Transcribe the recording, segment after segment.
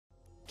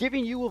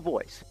giving you a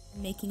voice,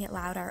 making it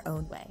loud our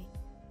own way.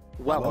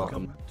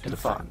 Welcome to the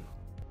fun.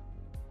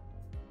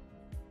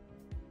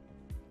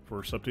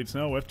 First Updates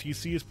Now,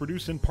 FTC is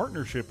produced in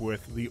partnership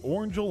with the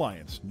Orange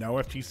Alliance. Now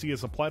FTC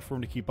is a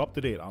platform to keep up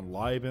to date on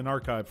live and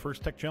archived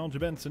First Tech Challenge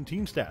events and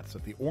team stats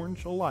at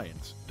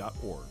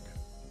theorangealliance.org.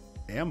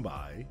 And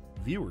by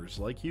viewers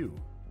like you.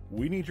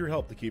 We need your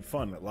help to keep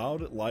fun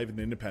loud, live, and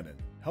independent.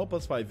 Help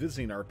us by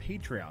visiting our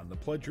Patreon to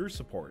pledge your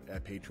support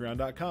at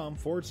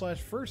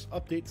patreon.com/First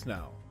Updates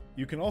Now.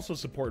 You can also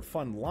support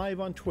fun live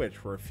on Twitch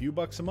for a few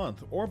bucks a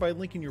month or by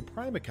linking your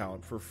Prime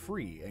account for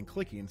free and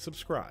clicking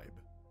subscribe.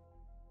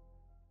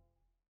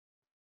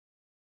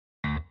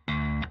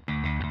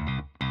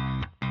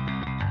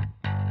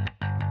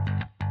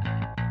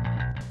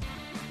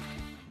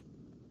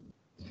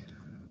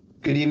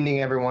 Good evening,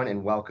 everyone,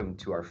 and welcome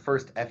to our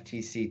first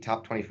FTC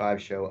Top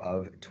 25 show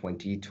of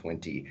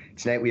 2020.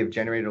 Tonight, we have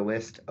generated a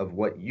list of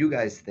what you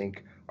guys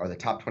think are the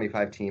top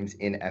 25 teams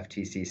in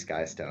FTC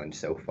Skystone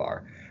so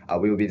far.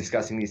 We will be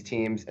discussing these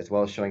teams as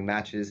well as showing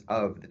matches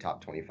of the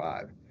top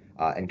 25.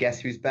 And guess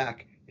who's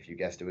back? If you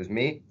guessed it was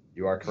me,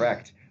 you are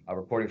correct.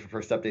 Reporting for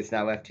First Updates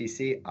Now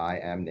FTC, I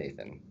am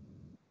Nathan.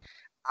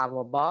 I'm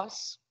a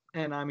boss.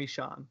 And I'm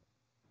Ishan.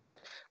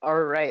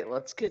 All right,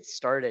 let's get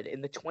started. In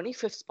the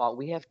 25th spot,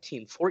 we have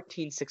team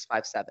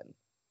 14657.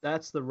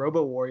 That's the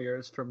Robo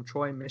Warriors from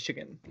Troy,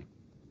 Michigan.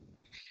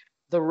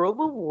 The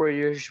Robo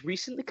Warriors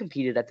recently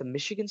competed at the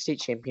Michigan State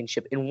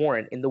Championship in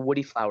Warren in the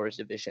Woody Flowers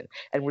division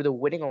and were the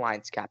winning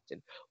alliance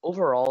captain.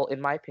 Overall,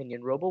 in my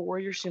opinion, Robo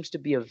Warriors seems to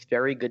be a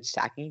very good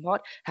stacking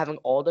bot, having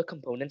all the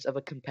components of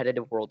a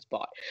competitive Worlds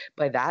bot.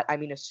 By that, I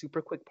mean a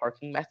super quick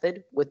parking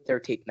method with their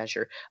tape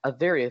measure, a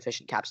very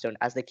efficient capstone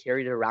as they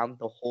carried it around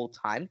the whole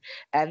time,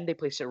 and they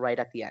placed it right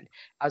at the end,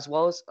 as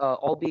well as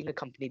all being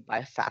accompanied by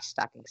a fast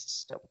stacking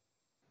system.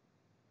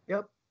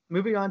 Yep.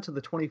 Moving on to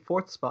the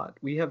 24th spot,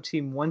 we have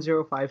team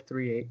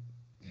 10538.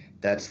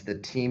 That's the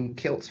Team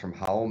Kilts from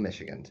Howell,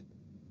 Michigan.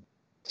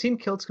 Team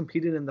Kilts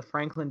competed in the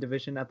Franklin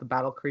division at the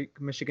Battle Creek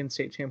Michigan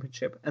State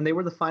Championship, and they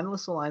were the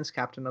finalist alliance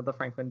captain of the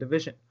Franklin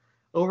division.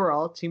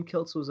 Overall, Team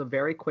Kilts was a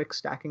very quick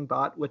stacking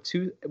bot with a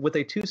 2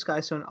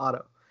 Skystone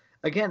auto.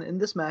 Again, in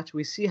this match,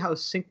 we see how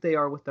synced they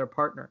are with their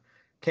partner,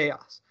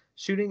 Chaos,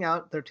 shooting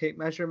out their tape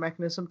measure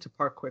mechanism to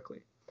park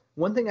quickly.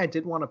 One thing I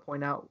did want to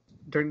point out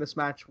during this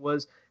match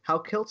was how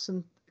Kilts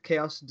and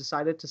Chaos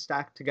decided to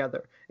stack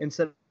together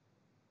instead of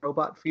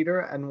robot feeder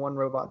and one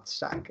robot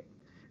stacking.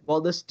 While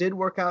this did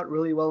work out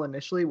really well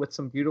initially with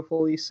some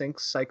beautifully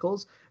synced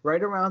cycles,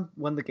 right around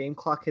when the game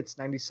clock hits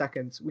 90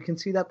 seconds, we can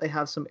see that they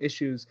have some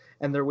issues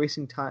and they're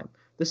wasting time.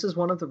 This is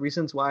one of the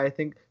reasons why I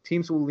think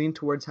teams will lean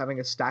towards having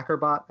a stacker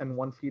bot and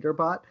one feeder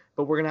bot,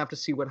 but we're going to have to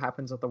see what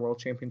happens at the World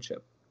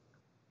Championship.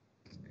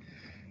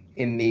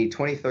 In the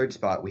 23rd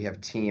spot, we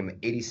have Team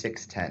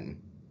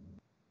 8610.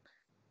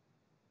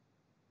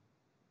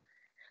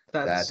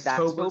 That's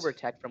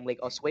Tobertech from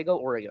Lake Oswego,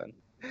 Oregon.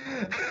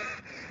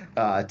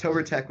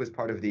 Tobertech was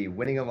part of the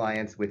winning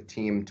alliance with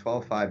Team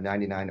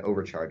 12599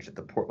 Overcharged at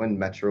the Portland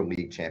Metro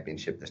League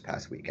Championship this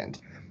past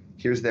weekend.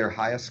 Here's their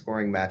highest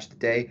scoring match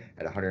today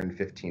at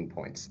 115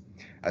 points.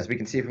 As we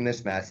can see from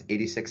this match,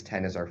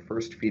 8610 is our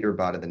first feeder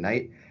bot of the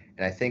night,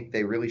 and I think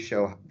they really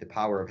show the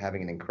power of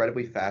having an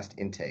incredibly fast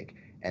intake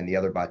and the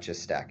other bot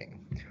just stacking.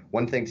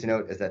 One thing to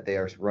note is that they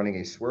are running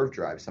a swerve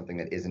drive, something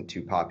that isn't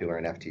too popular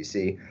in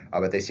FTC,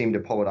 but they seem to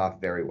pull it off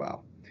very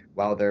well.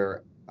 While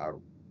their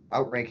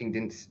outranking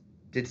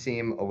did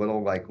seem a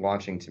little like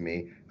launching to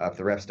me, if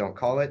the refs don't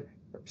call it,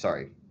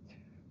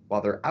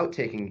 while their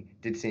outtaking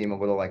did seem a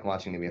little like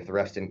launching to me, if the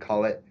refs didn't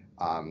call it,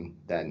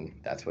 then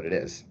that's what it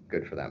is.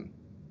 Good for them.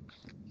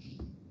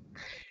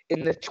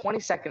 In the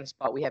 22nd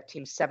spot, we have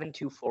team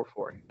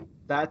 7244.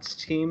 That's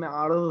team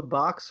out of the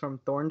box from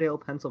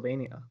Thorndale,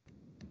 Pennsylvania.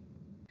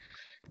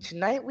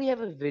 Tonight we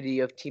have a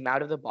video of Team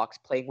Out of the Box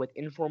playing with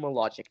Informal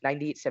Logic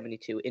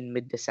 9872 in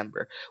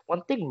mid-December.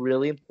 One thing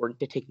really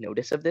important to take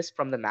notice of this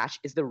from the match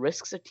is the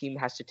risks a team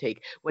has to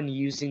take when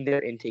using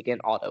their intake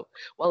and auto.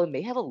 While it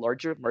may have a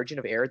larger margin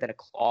of error than a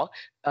claw,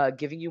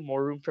 giving you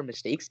more room for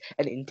mistakes,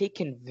 an intake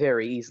can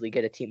very easily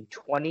get a team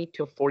 20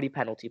 to 40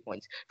 penalty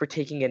points for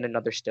taking in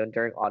another stone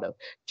during auto,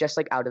 just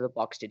like Out of the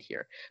Box did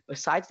here.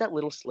 Besides that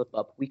little slip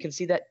up, we can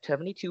see that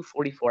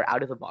 7244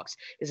 Out of the Box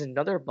is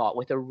another bot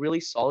with a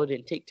really solid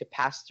intake to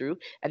pass through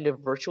and a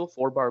virtual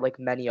 4-bar like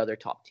many other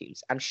top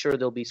teams. I'm sure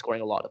they'll be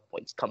scoring a lot of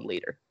points come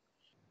later.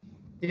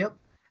 Yep.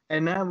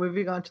 And now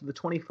moving on to the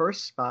 21st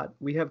spot,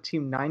 we have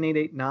team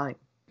 9889.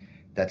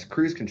 That's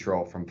Cruise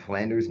Control from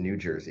Flanders, New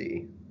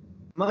Jersey.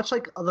 Much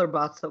like other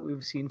bots that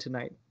we've seen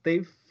tonight,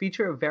 they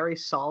feature a very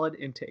solid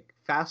intake,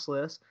 fast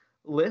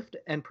lift,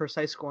 and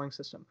precise scoring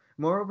system.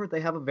 Moreover, they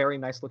have a very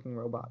nice looking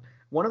robot.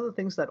 One of the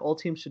things that all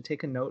teams should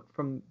take a note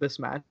from this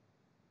match,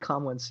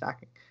 calm when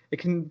stacking.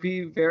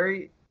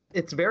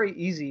 It's very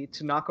easy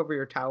to knock over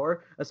your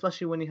tower,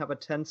 especially when you have a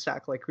 10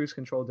 stack like Cruise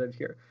Control did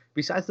here.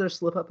 Besides their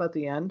slip up at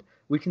the end,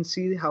 we can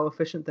see how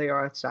efficient they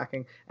are at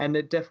stacking, and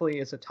it definitely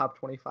is a top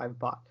 25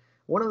 bot.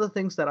 One of the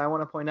things that I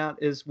want to point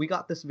out is we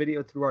got this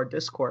video through our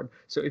Discord.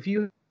 So if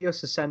you have videos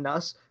to send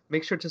us,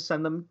 make sure to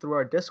send them through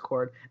our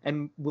Discord,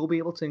 and we'll be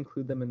able to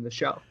include them in the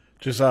show.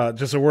 Just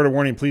a word of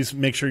warning, please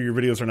make sure your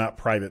videos are not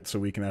private so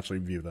we can actually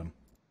view them.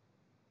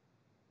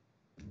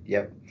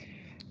 Yep.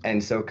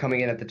 And so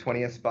coming in at the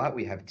 20th spot,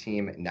 we have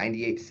Team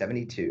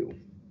 9872.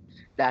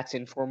 That's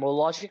Informal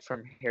Logic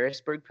from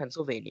Harrisburg,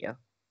 Pennsylvania.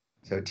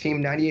 So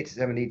Team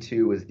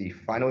 9872 was the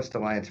Finalist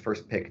Alliance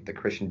first pick at the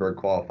Christiansburg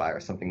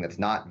qualifier, something that's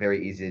not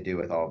very easy to do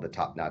with all of the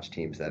top-notch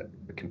teams that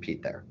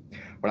compete there.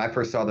 When I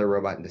first saw their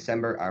robot in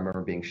December, I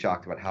remember being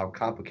shocked about how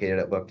complicated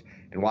it looked,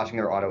 and watching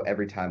their auto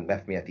every time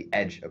left me at the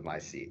edge of my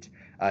seat.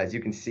 As you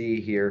can see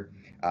here,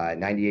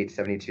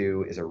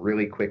 9872 is a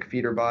really quick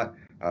feeder bot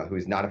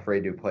who's not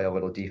afraid to play a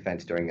little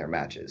defense during their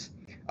matches.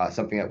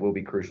 Something that will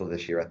be crucial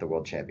this year at the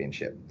World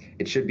Championship.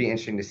 It should be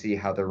interesting to see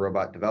how their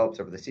robot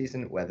develops over the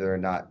season, whether or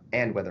not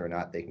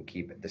they can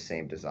keep the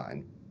same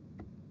design.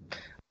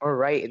 All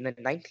right, in the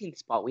 19th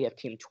spot, we have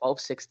Team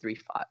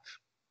 12635.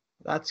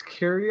 That's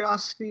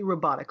Curiosity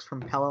Robotics from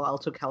Palo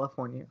Alto,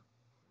 California.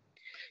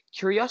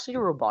 Curiosity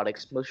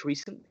Robotics most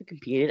recently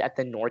competed at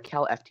the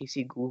NorCal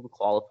FTC Global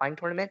Qualifying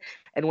Tournament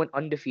and went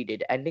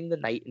undefeated, ending the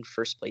night in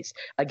first place.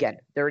 Again,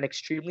 they're an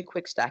extremely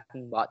quick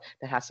stacking bot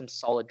that has some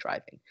solid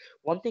driving.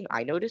 One thing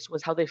I noticed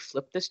was how they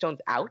flipped the stones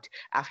out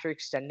after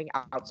extending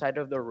outside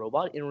of their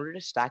robot in order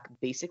to stack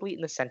basically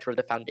in the center of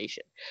the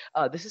foundation.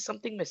 This is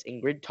something Miss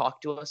Ingrid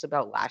talked to us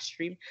about last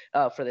stream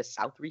for the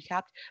South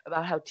recap,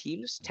 about how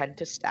teams tend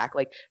to stack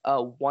like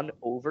one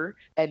over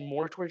and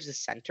more towards the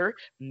center,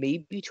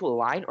 maybe to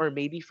align or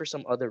maybe for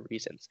some other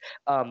reasons.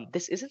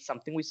 This isn't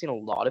something we've seen a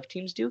lot of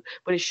teams do,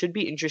 but it should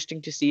be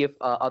interesting to see if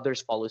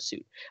others follow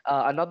suit.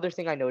 Another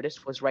thing I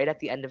noticed was right at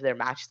the end of their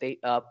match, they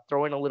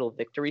throw in a little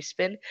victory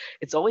spin.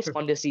 It's always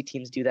fun to see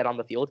teams do that on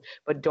the field,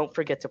 but don't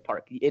forget to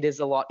park. It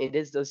is a lot. It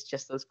is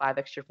just those 5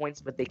 extra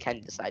points, but they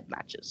can decide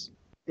matches.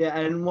 Yeah,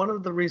 and one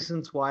of the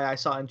reasons why I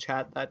saw in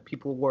chat that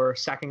people were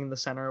stacking in the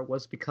center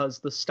was because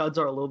the studs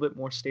are a little bit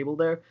more stable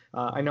there.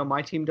 I know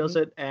my team does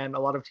it, and a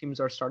lot of teams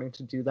are starting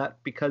to do that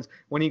because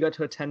when you get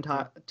to a 10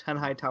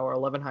 high tower,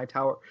 11 high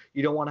tower,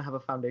 you don't want to have a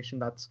foundation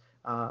that's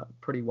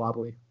pretty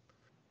wobbly.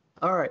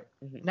 All right,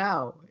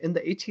 now in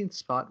the 18th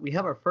spot, we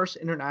have our first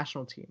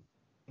international team,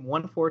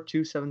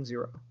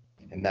 14270.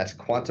 And that's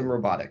Quantum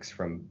Robotics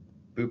from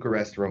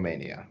Bucharest,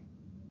 Romania.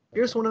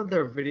 Here's one of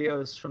their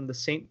videos from the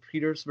St.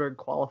 Petersburg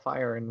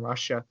qualifier in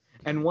Russia.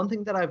 And one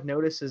thing that I've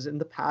noticed is in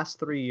the past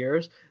 3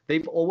 years,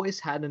 they've always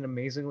had an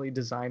amazingly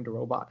designed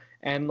robot.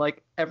 And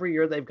like every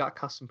year they've got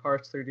custom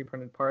parts, 3D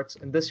printed parts,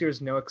 and this year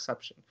is no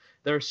exception.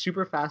 They're a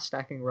super fast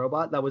stacking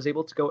robot that was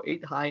able to go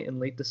 8 high in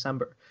late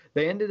December.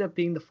 They ended up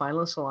being the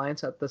finalist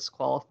alliance at this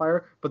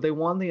qualifier, but they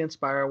won the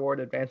Inspire Award,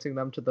 advancing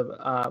them to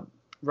the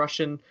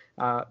Russian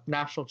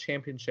national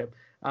championship.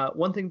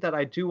 One thing that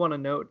I do want to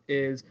note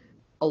is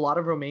a lot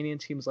of Romanian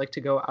teams like to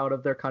go out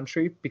of their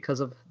country because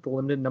of the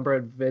limited number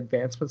of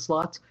advancement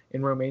slots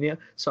in Romania.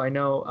 So I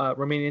know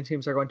Romanian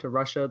teams are going to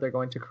Russia, they're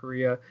going to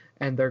Korea,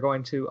 and they're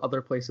going to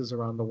other places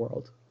around the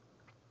world.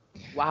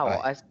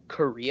 Wow,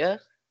 Korea?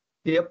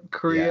 Yep,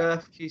 Korea, Yeah.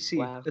 FTC.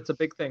 Wow. It's a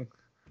big thing.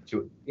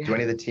 Do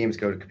any of the teams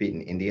go to compete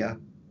in India?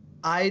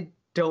 I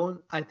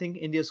think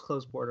India's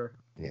closed border.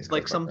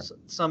 Like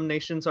some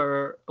nations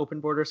are open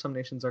border, some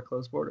nations are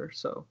closed border,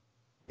 so...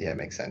 Yeah, it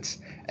makes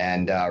sense.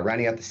 And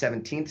rounding out the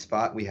 17th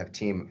spot, we have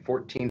Team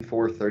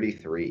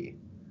 14433.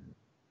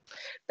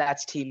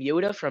 That's Team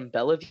Yoda from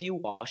Bellevue,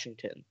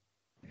 Washington.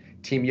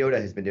 Team Yoda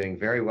has been doing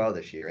very well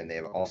this year, and they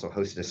have also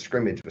hosted a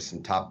scrimmage with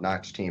some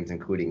top-notch teams,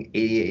 including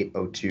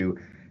 8802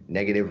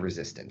 Negative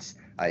Resistance.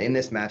 In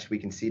this match, we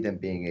can see them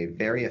being a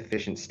very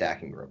efficient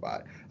stacking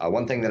robot.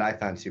 One thing that I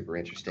found super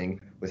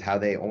interesting was how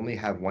they only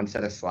have one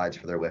set of slides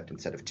for their lift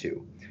instead of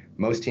 2.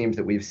 Most teams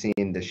that we've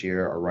seen this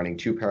year are running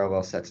 2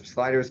 parallel sets of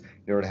sliders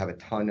in order to have a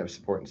ton of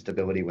support and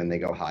stability when they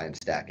go high in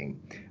stacking.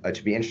 It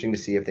should be interesting to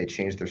see if they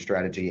change their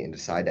strategy and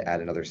decide to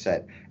add another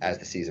set as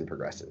the season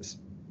progresses.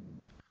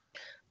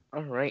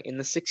 All right, in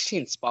the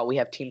 16th spot, we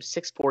have Team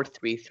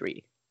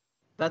 6433.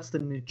 That's the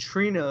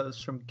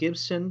Neutrinos from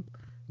Gibsonton,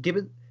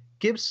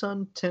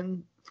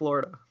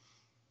 Florida.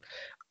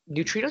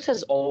 Neutrinos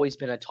has always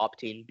been a top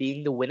team,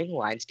 being the winning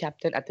lines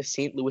captain at the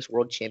St. Louis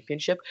World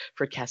Championship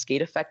for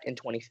Cascade Effect in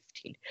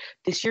 2015.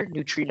 This year,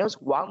 Neutrinos,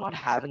 while not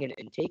having an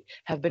intake,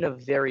 have been a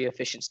very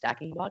efficient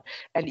stacking bot,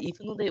 and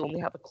even though they only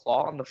have a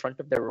claw on the front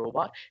of their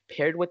robot,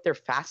 paired with their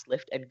fast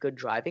lift and good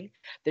driving,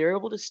 they're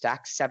able to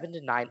stack 7 to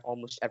 9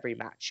 almost every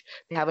match.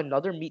 They have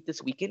another meet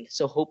this weekend,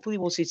 so hopefully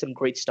we'll see some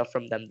great stuff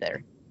from them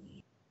there.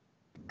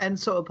 And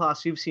so,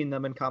 Apas, you've seen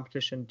them in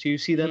competition. Do you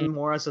see them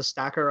more as a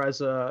stacker,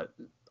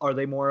 are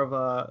they more of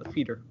a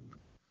feeder?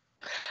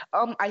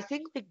 I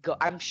think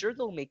I'm sure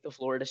they'll make the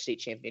Florida State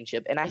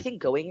Championship, and I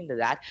think going into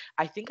that,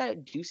 I think I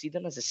do see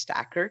them as a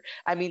stacker.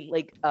 I mean,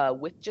 like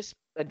with just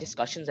the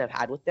discussions I've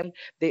had with them,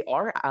 they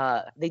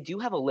do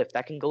have a lift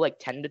that can go like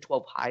 10 to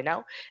 12 high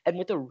now, and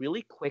with a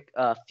really quick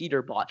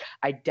feeder bot,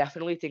 I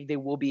definitely think they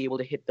will be able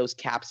to hit those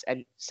caps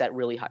and set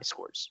really high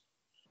scores.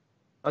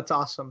 That's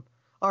awesome.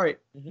 All right,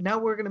 Mhm. now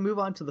we're going to move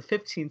on to the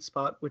 15th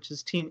spot, which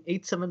is Team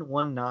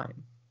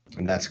 8719.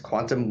 And that's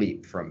Quantum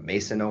Leap from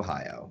Mason,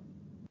 Ohio.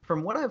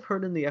 From what I've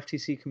heard in the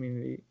FTC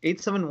community,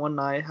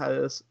 8719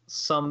 has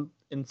some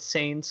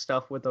insane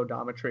stuff with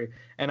odometry,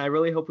 and I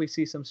really hope we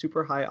see some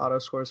super high auto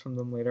scores from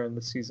them later in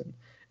the season.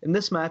 In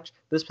this match,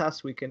 this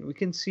past weekend, we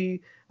can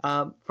see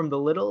from the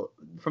little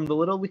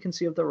we can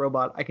see of the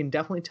robot, I can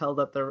definitely tell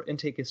that their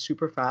intake is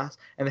super fast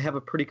and they have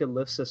a pretty good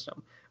lift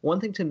system. One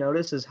thing to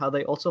notice is how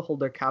they also hold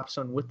their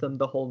capstone with them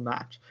the whole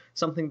match,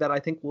 something that I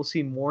think we'll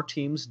see more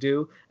teams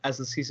do as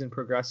the season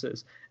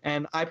progresses.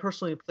 And I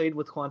personally played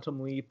with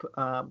Quantum Leap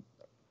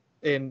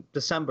in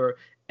December,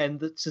 and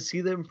to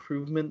see the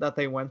improvement that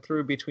they went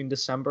through between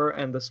December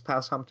and this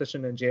past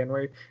competition in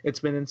January, it's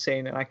been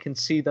insane. And I can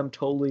see them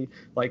totally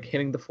like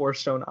hitting the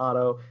 4-stone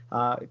auto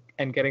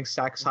and getting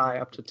stacks high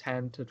up to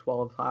 10 to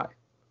 12 high.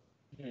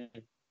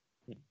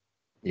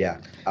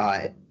 Yeah.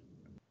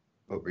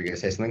 What were you going to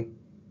say something?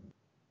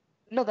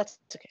 No, that's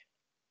okay.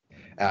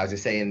 I was going to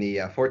say in the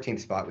 14th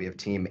spot, we have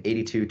Team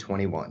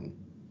 8221.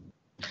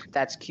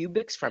 That's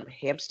Cubics from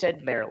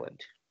Hampstead,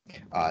 Maryland.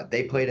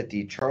 They played at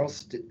the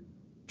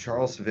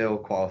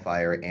Charlesville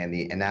qualifier and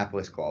the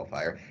Annapolis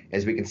qualifier.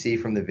 As we can see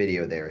from the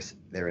video,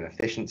 they're an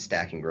efficient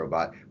stacking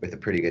robot with a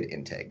pretty good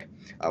intake.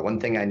 One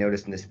thing I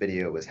noticed in this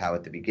video was how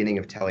at the beginning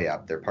of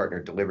teleop, their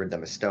partner delivered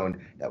them a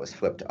stone that was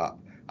flipped up.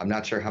 I'm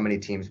not sure how many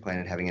teams plan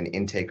on having an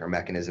intake or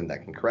mechanism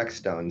that can correct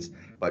stones,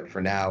 but for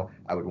now,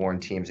 I would warn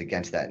teams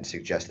against that and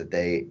suggest that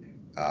they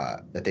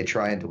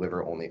try and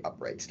deliver only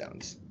upright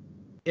stones.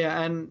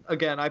 Yeah, and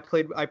again, I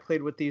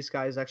played with these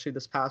guys actually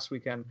this past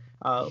weekend.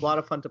 A lot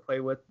of fun to play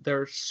with.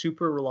 They're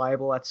super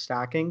reliable at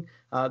stacking.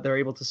 They're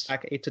able to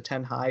stack 8 to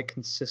 10 high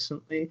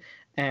consistently,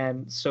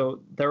 and so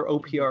their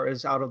OPR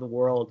is out of the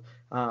world.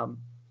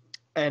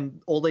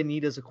 And all they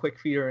need is a quick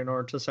feeder in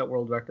order to set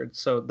world records.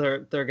 So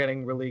they're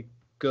getting really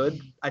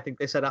good. I think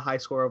they set a high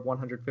score of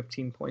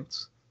 115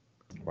 points.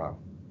 Wow.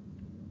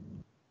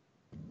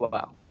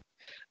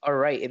 All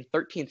right, in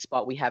 13th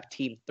spot we have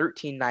Team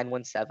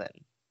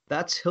 13917.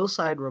 That's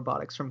Hillside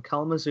Robotics from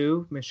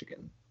Kalamazoo,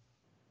 Michigan.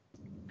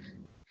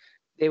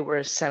 They were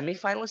a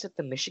semifinalist at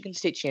the Michigan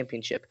State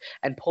Championship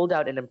and pulled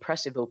out an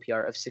impressive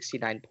OPR of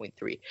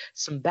 69.3.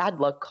 Some bad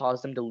luck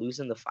caused them to lose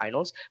in the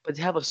finals, but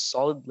they have a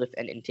solid lift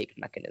and intake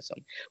mechanism.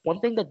 One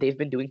thing that they've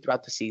been doing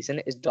throughout the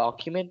season is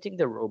documenting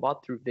the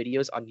robot through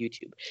videos on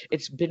YouTube.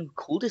 It's been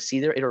cool to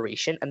see their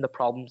iteration and the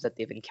problems that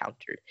they've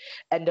encountered.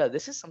 And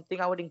this is something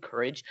I would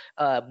encourage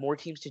more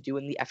teams to do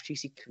in the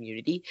FTC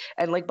community.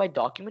 And like by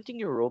documenting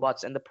your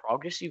robots and the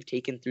progress you've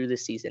taken through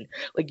this season,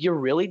 like you're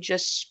really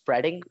just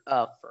spreading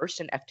first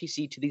an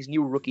FTC to these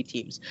new rookie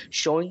teams,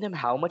 showing them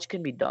how much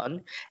can be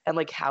done and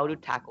like how to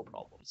tackle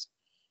problems.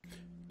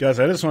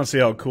 Guys, I just want to say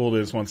how cool it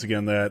is once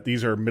again that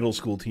these are middle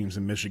school teams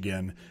in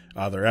Michigan.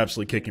 They're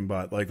absolutely kicking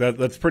butt. Like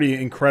that's pretty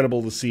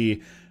incredible to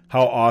see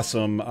how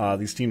awesome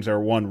these teams are.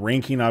 One,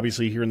 ranking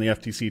obviously here in the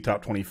FTC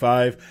top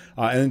 25,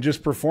 and then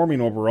just performing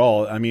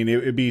overall. I mean,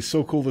 it'd be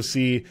so cool to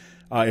see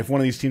if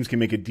one of these teams can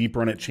make a deep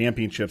run at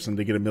championships and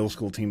they get a middle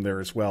school team there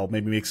as well.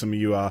 Maybe make some of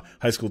you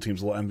high school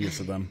teams a little envious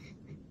of them.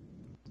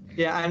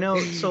 Yeah, I know.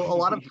 So a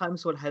lot of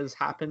times what has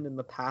happened in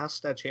the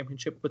past at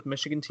championship with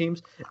Michigan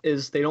teams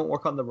is they don't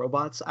work on the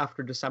robots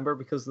after December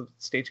because the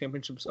state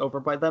championship's over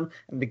by them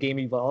and the game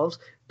evolves.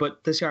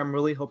 But this year I'm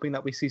really hoping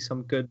that we see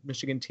some good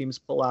Michigan teams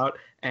pull out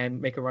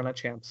and make a run at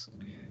champs.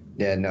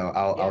 Yeah, no,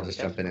 I'll just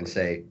jump in and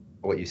say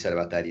what you said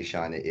about that,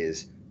 Ishan,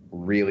 is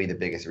really the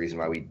biggest reason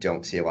why we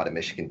don't see a lot of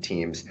Michigan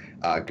teams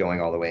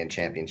going all the way in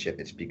championship.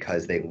 It's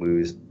because they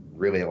lose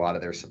really a lot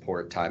of their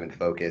support, time, and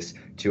focus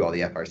to all the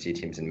FRC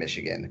teams in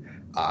Michigan.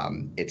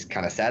 It's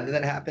kind of sad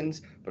that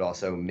happens, but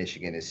also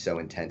Michigan is so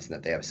intense in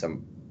that they have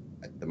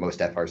the most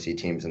FRC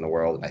teams in the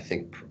world,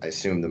 and I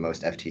assume the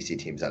most FTC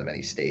teams out of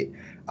any state.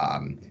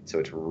 So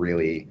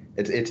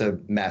it's a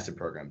massive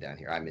program down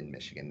here. I'm in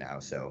Michigan now,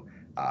 so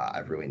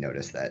I've really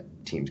noticed that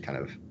teams kind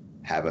of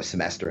have a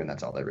semester and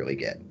that's all they really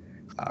get,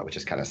 which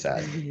is kind of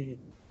sad.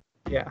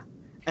 Yeah.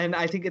 And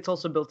I think it's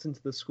also built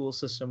into the school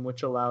system,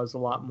 which allows a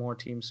lot more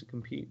teams to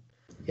compete.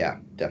 Yeah,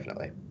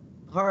 definitely.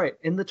 All right.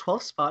 In the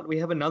 12th spot, we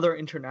have another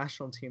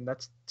international team.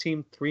 That's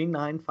Team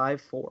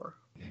 3954.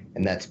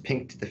 And that's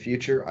Pink to the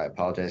Future. I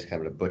apologize because I'm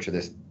going to butcher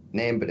this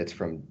name, but it's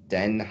from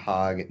Den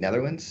Haag,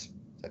 Netherlands.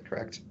 Is that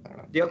correct? I don't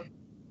know. Yep.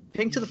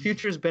 Pink to the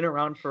Future has been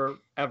around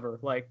forever.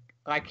 Like,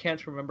 I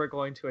can't remember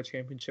going to a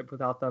championship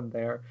without them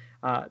there.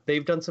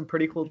 They've done some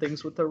pretty cool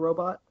things with their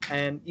robot,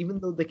 and even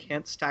though they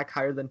can't stack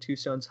higher than 2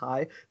 stones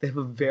high, they have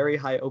a very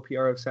high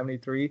OPR of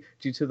 73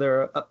 due to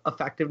their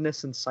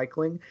effectiveness in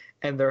cycling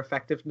and their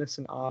effectiveness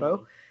in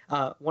auto.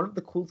 One of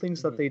the cool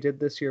things that they did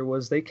this year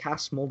was they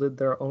cast molded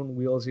their own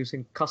wheels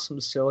using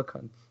custom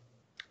silicone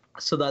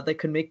so that they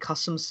could make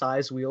custom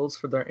size wheels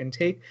for their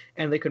intake,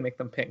 and they could make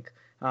them pink.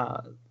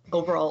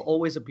 Overall,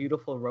 always a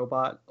beautiful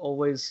robot,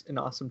 always an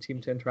awesome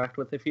team to interact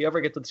with. If you ever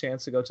get the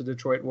chance to go to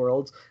Detroit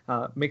Worlds,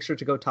 make sure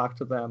to go talk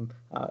to them.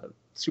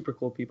 Super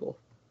cool people.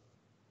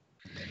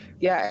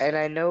 Yeah, and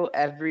I know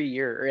every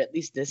year, or at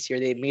least this year,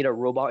 they made a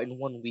robot in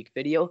 1 week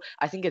video.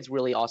 I think it's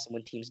really awesome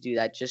when teams do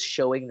that. Just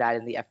showing that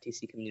in the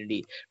FTC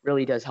community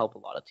really does help a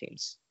lot of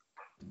teams.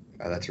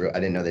 That's real. I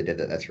didn't know they did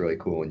that. That's really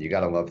cool. And you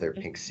gotta love their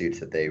pink suits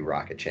that they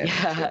rock at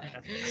championship. Yeah.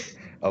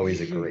 Always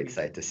a great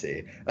sight to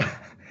see.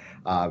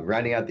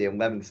 Rounding out the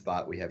 11th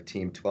spot, we have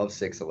Team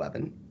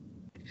 12611.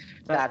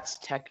 That's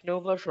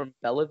Technova from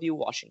Bellevue,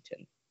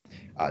 Washington.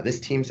 This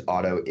team's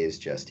auto is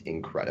just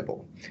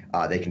incredible.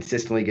 They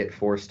consistently get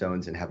 4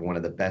 stones and have one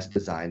of the best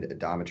designed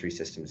odometry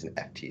systems in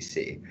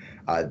FTC.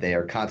 They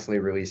are constantly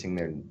releasing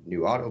their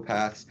new auto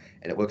paths,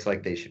 and it looks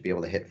like they should be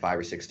able to hit 5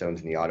 or 6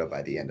 stones in the auto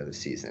by the end of the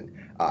season.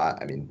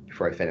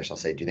 Before I finish, I'll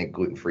say, do you think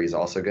Gluten Free is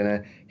also going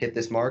to hit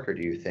this mark, or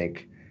do you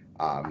think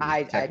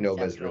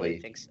Technova's really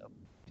think so.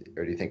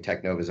 Or do you think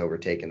Technova's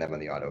overtaken them on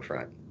the auto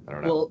front? I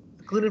don't know. Well,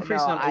 Gluten Free's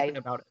No, not open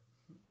about it.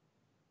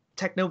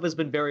 Technova's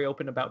been very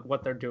open about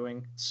what they're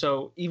doing.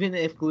 So even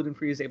if Gluten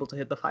Free is able to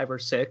hit the 5 or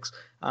 6,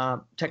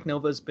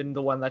 Technova's been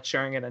the one that's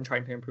sharing it and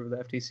trying to improve the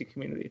FTC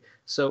community.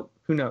 So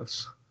who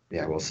knows?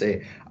 Yeah, we'll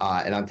see.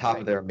 And on top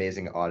of their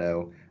amazing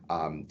auto,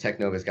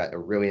 Technova's got a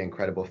really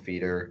incredible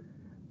feeder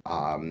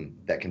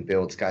that can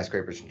build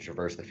skyscrapers and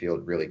traverse the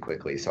field really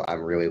quickly. So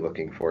I'm really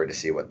looking forward to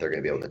see what they're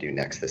going to be able to do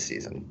next this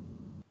season.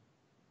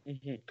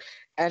 Mm-hmm.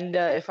 And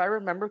if I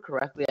remember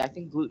correctly, I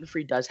think Gluten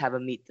Free does have a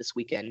meet this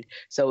weekend,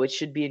 so it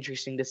should be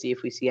interesting to see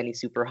if we see any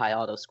super high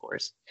auto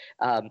scores.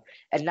 And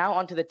now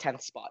on to the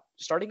 10th spot.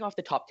 Starting off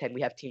the top 10,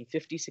 we have Team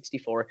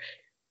 5064.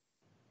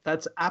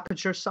 That's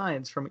Aperture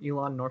Science from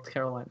Elon, North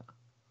Carolina.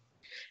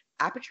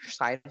 Aperture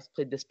Science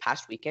played this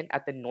past weekend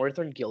at the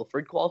Northern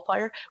Guilford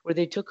qualifier, where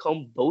they took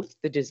home both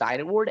the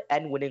Design Award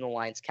and Winning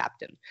Alliance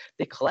Captain.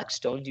 They collect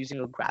stones using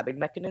a grabbing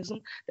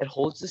mechanism that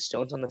holds the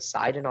stones on the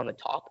side and on the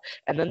top,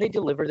 and then they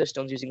deliver the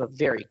stones using a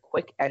very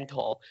quick and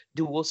tall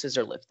dual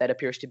scissor lift that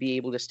appears to be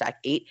able to stack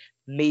 8,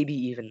 maybe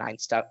even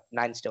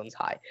 9 stones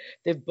high.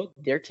 They've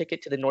booked their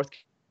ticket to the North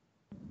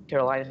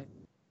Carolina,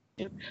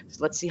 so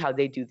let's see how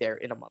they do there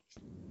in a month.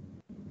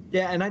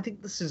 Yeah, and I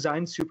think this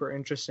design's super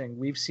interesting.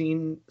 We've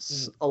seen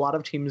a lot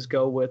of teams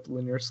go with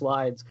linear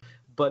slides,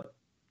 but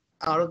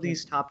out of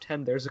these top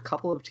 10, there's a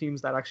couple of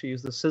teams that actually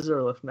use the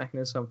scissor lift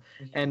mechanism,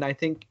 and I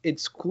think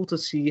it's cool to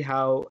see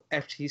how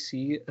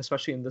FTC,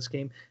 especially in this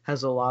game,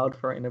 has allowed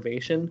for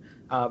innovation.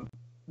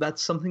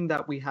 That's something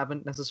that we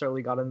haven't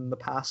necessarily gotten in the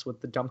past with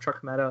the dump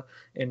truck meta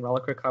in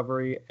Relic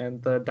Recovery and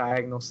the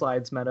diagonal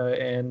slides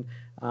meta in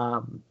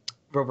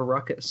Rover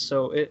Ruckus.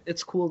 So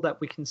it's cool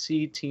that we can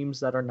see teams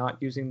that are not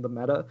using the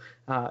meta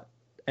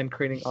and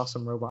creating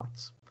awesome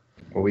robots.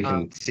 Well, we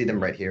can see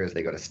them right here as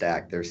they go to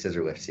stack. Their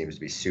scissor lift seems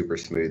to be super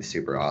smooth,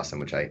 super awesome,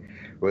 which I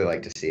really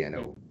like to see. I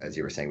know, as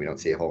you were saying, we don't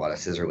see a whole lot of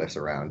scissor lifts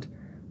around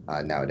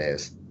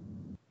nowadays.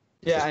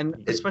 Yeah,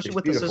 and especially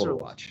with the scissor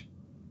watch.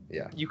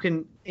 Yeah, you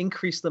can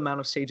increase the amount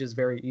of stages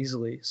very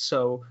easily.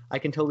 So I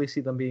can totally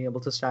see them being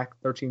able to stack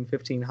 13,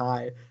 15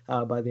 high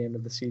by the end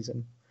of the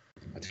season.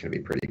 That's going to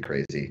be pretty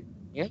crazy.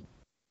 Yeah.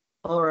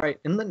 All right,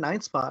 in the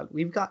 9th spot,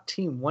 we've got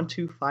Team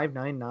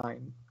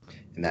 12599.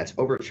 And that's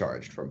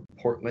Overcharged from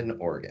Portland,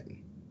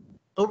 Oregon.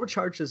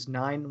 Overcharged is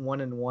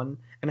 9-1-1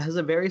 and has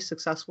had a very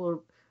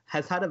successful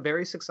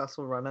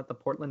run at the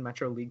Portland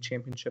Metro League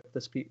Championship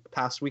this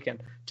past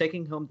weekend,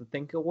 taking home the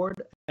Think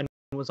Award and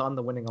was on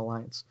the Winning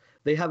Alliance.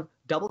 They have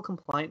double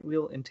compliant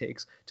wheel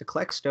intakes to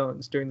collect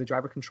stones during the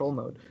driver control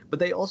mode, but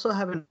they also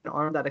have an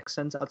arm that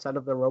extends outside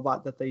of the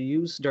robot that they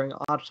use during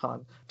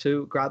Autoton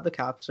to grab the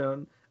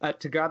capstone,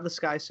 to grab the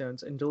sky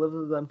stones and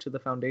deliver them to the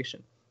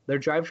foundation. Their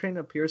drivetrain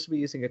appears to be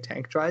using a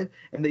tank drive,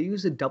 and they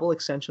use a double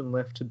extension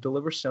lift to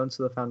deliver stones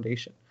to the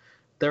foundation.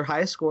 Their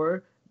highest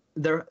score,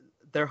 their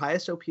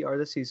highest OPR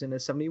this season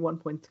is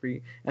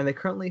 71.3, and they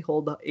currently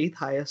hold the 8th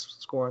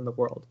highest score in the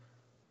world.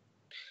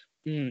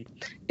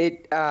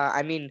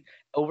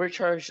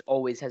 Overcharged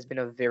always has been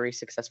a very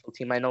successful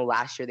team. I know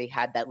last year they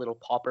had that little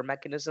popper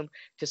mechanism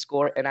to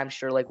score, and I'm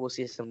sure we'll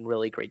see some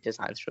really great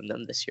designs from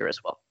them this year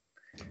as well.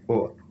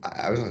 Well,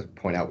 I was going to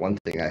point out one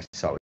thing I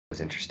saw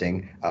was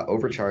interesting.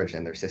 Overcharged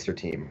and their sister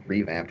team,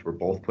 Revamped, were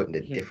both put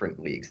into different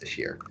leagues this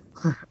year.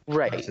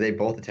 Right. So they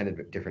both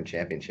attended different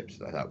championships.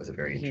 So I thought it was a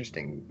very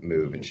interesting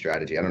move and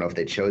strategy. I don't know if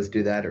they chose to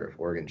do that or if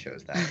Oregon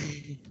chose that.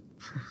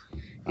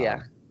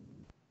 Yeah.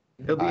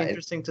 It'll be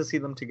interesting to see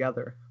them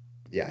together.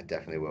 Yeah,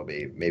 definitely will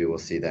be. Maybe we'll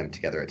see them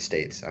together at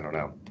States. I don't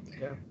know.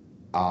 Yeah.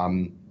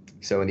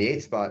 So in the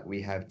 8th spot,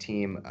 we have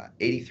Team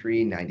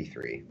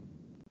 8393.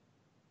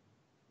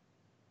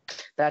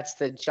 That's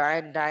the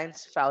Giant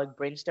Diencephalic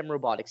Brainstem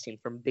Robotics team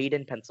from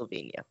Baden,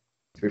 Pennsylvania.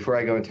 So before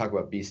I go and talk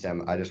about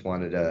BSTEM, I just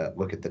wanted to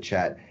look at the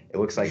chat. It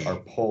looks like our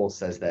poll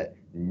says that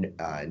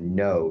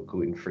no,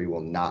 gluten-free will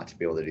not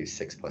be able to do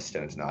 6+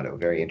 stones in auto.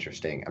 Very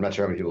interesting. I'm not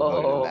sure how many people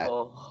voted on that,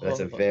 but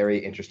that's a very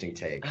interesting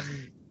take.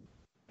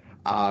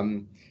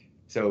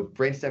 So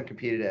Brainstem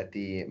competed at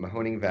the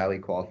Mahoning Valley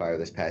qualifier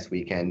this past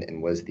weekend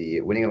and was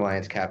the Winning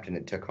Alliance captain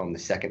and took home the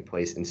 2nd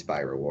place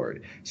Inspire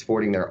Award.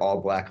 Sporting their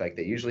all black like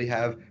they usually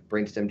have,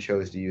 Brainstem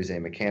chose to use a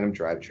Mecanum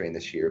drivetrain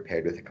this year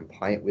paired with a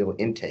compliant wheel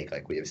intake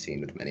like we have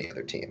seen with many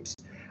other teams.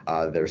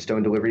 Their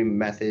stone delivery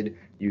method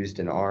uses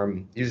an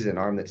arm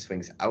that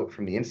swings out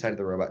from the inside of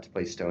the robot to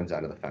place stones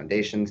onto the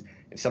foundations.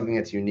 And something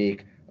that's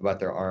unique about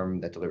their arm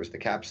that delivers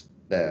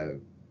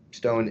the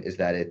stone is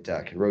that it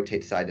can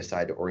rotate side to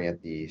side to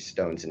orient the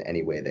stones in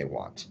any way they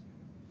want.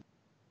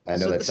 I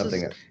know that's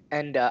something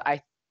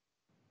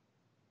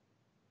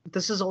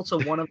This is also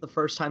one of the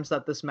first times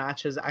that this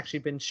match has actually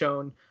been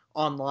shown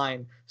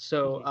online.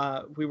 So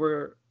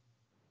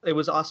it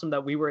was awesome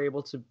that we were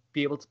able to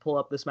pull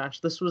up this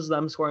match. This was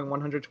them scoring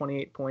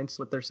 128 points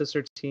with their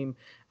sister team,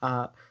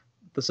 the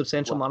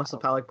Substantial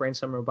Monocephalic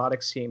Brainstem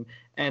Robotics team.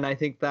 And I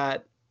think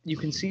that you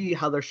can see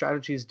how their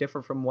strategies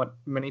differ from what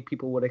many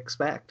people would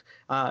expect.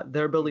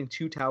 They're building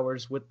 2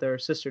 towers with their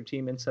sister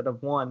team instead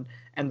of 1,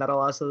 and that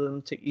allows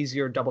them to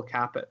easier double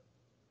cap it.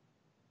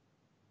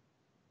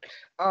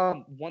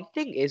 One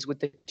thing is with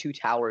the 2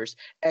 towers,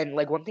 and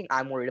like one thing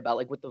I'm worried about,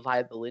 like with the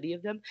viability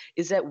of them,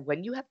 is that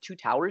when you have 2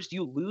 towers,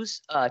 you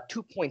lose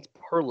 2 points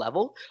per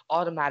level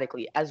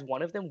automatically, as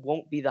one of them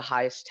won't be the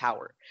highest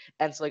tower.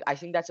 And so, like, I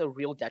think that's a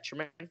real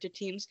detriment to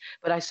teams.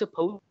 But I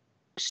suppose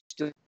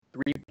still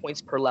 3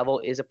 points per level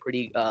is a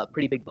pretty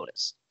big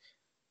bonus.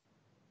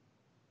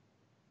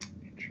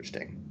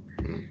 Interesting.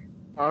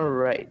 All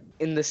right.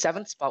 In the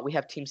 7th spot, we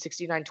have Team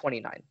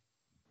 6929.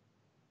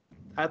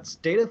 That's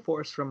Data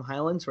Force from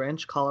Highlands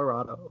Ranch,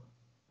 Colorado.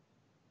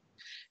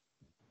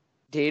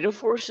 Data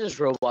Force's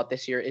robot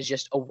this year is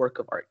just a work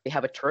of art. They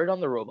have a turret on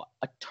the robot,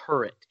 a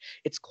turret.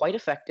 It's quite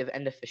effective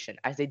and efficient,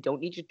 as they don't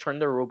need to turn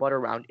their robot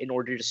around in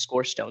order to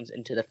score stones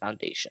into the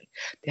foundation.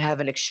 They have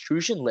an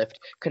extrusion lift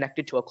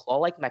connected to a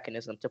claw-like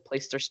mechanism to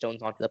place their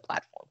stones onto the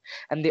platform.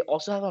 And they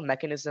also have a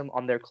mechanism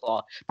on their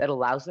claw that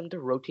allows them to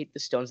rotate the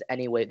stones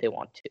any way they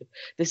want to.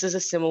 This is a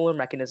similar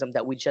mechanism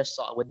that we just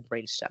saw with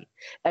Brainstem.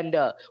 And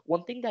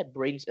one thing that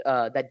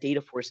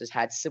Data Force has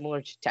had,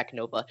 similar to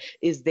Technova,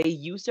 is they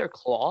use their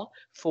claw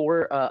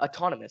for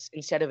autonomous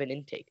instead of an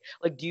intake.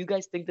 Like, do you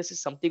guys think this is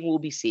something we'll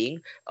be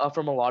seeing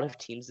from a lot of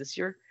teams this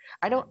year?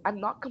 I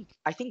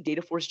think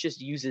Data Force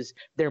just uses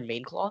their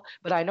main claw,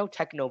 but I know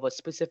Technova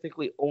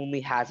specifically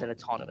only has an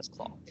autonomous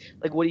claw.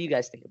 Like, what do you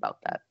guys think about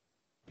that?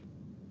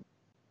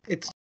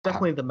 It's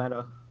definitely the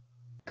meta.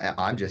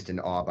 I'm just in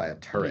awe by a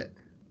turret.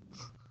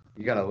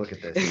 You gotta look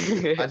at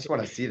this. I just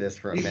want to see this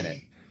for a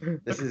minute.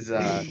 This is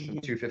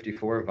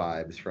 254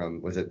 vibes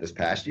from, was it this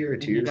past year or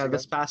 2 years ago?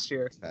 This past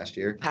year. Past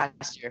year.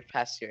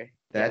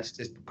 That's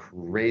just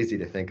crazy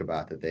to think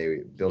about, that they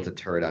built a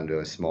turret onto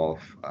a small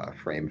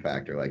frame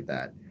factor like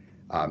that.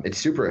 It's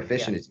super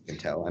efficient, as you can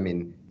tell. I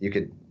mean, you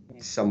could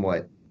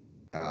somewhat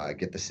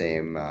get the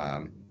same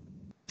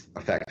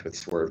effect with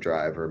swerve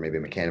drive or maybe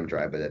mechanism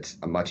drive, but it's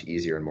a much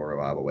easier and more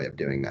reliable way of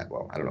doing that.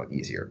 Well, I don't know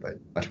easier, but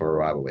much more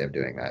reliable way of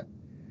doing that.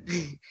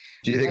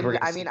 Do you think we're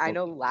gonna see I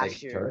know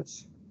last year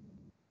turrets?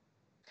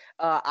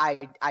 I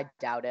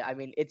doubt it. I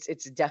mean,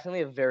 it's definitely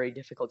a very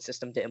difficult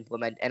system to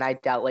implement, and I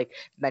doubt like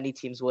many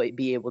teams will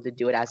be able to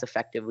do it as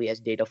effectively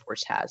as Data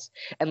Force has.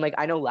 And like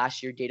I know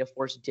last year Data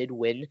Force did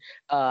win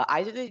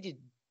either they did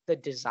the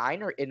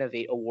Design or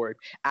Innovate award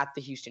at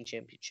the Houston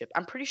Championship.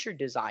 I'm pretty sure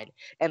Design.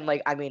 And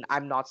like I mean,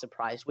 I'm not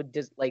surprised with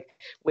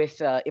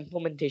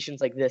implementations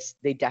like this.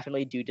 They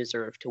definitely do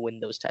deserve to win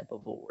those type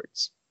of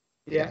awards.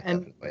 Yeah,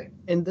 and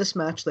in this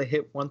match, they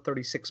hit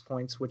 136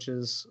 points, which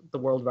is the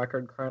world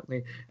record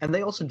currently. And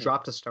they also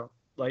dropped a stone.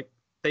 Like,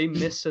 they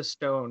missed a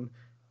stone,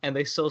 and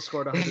they still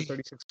scored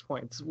 136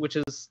 points, which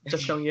is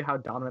just showing you how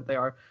dominant they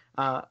are.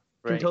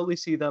 Can totally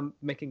see them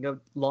making a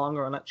long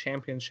run at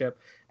championship.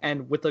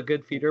 And with a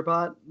good feeder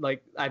bot,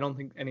 like, I don't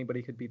think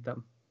anybody could beat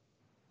them.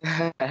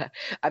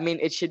 I mean,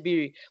 it should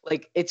be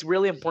like, it's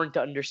really important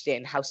to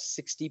understand how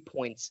 60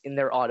 points in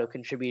their auto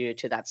contributed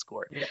to that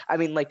score. Yeah. I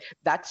mean, like,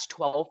 that's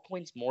 12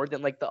 points more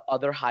than like the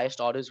other highest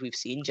autos we've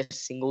seen, just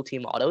single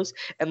team autos.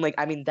 And like,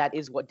 I mean, that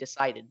is what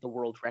decided the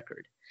world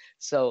record.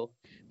 So,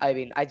 I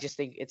mean, I just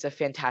think it's a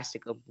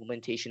fantastic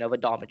implementation of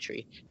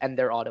Odometry and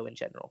their auto in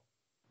general.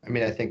 I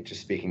mean, I think just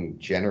speaking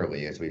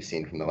generally, as we've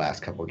seen from the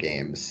last couple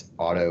games,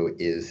 auto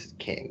is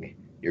king.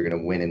 You're going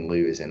to win and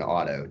lose in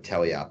auto.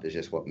 Teleop is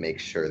just what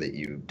makes sure that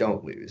you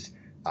don't lose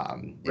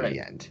in the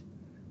end.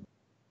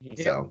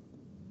 Yeah. So,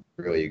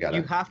 really,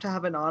 you have to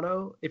have an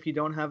auto. If you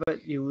don't have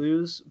it, you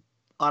lose.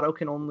 Auto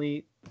can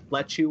only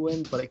let you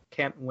win, but it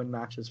can't win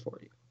matches for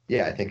you.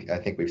 Yeah, I think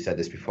we've said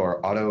this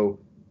before. Auto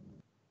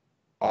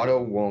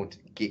won't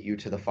get you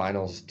to the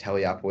finals.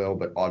 Teleop will,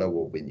 but auto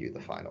will win you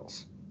the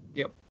finals.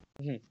 Yep.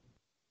 Mm-hmm.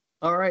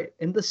 All right,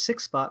 in the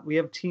 6th spot, we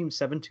have Team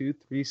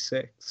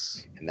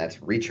 7236. And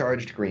that's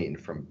Recharged Green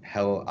from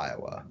Pell,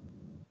 Iowa.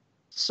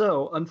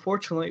 So,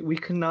 unfortunately, we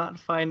could not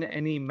find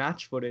any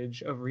match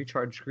footage of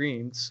Recharged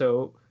Green,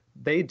 so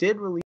they did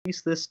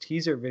release this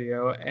teaser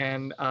video,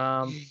 and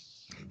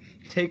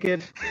take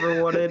it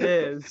for what it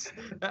is.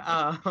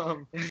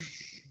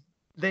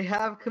 They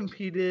have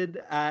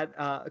competed at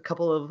a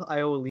couple of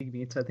Iowa League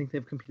meets. I think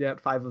they've competed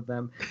at 5 of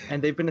them,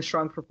 and they've been a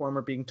strong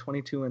performer, being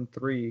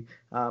 22-3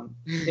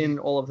 in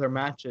all of their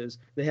matches.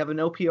 They have an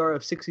OPR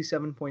of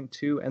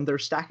 67.2, and they're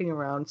stacking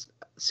around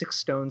 6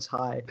 stones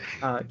high,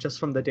 just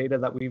from the data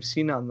that we've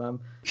seen on them.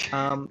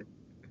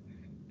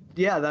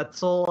 Yeah,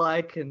 that's all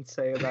I can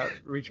say about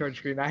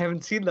Recharge Green. I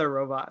haven't seen their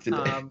robot. Did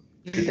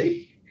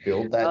they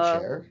build that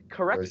chair?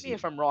 Correct me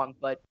if I'm wrong,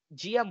 but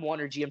GM1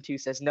 or GM2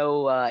 says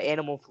no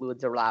animal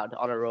fluids allowed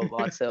on a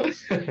robot. So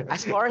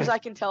as far as I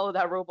can tell,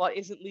 that robot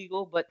isn't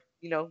legal, but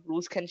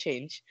rules can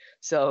change.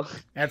 So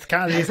That's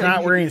because he's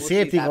not wearing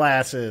safety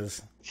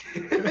glasses. I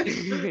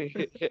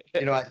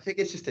think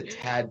it's just a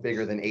tad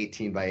bigger than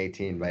 18 by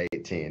 18 by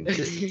 18.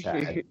 Just a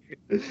tad.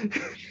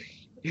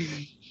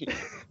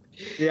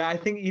 Yeah, I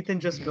think Ethan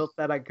just built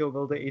that at Go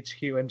Build a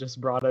HQ and just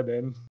brought it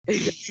in.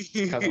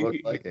 Kind of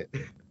looked like it.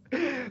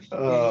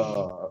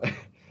 Oh.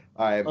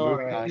 All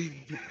right,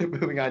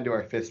 moving on to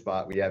our fifth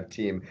spot, we have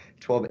team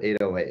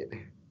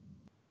 12808.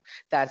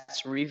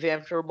 That's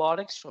Revamped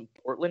Robotics from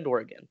Portland,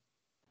 Oregon.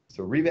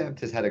 So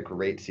Revamped has had a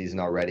great season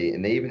already,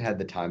 and they even had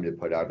the time to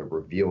put out a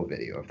reveal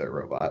video of their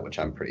robot, which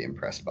I'm pretty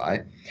impressed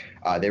by.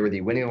 They were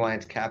the Winning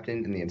Alliance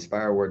captain and the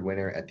Inspire Award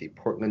winner at the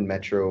Portland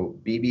Metro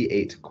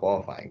BB8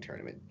 qualifying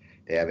tournament.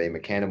 They have a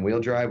Mecanum wheel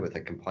drive with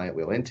a compliant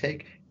wheel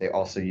intake. They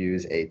also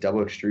use a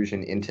double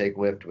extrusion intake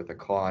lift with a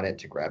claw on it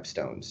to grab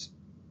stones.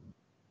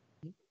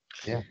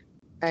 Yeah.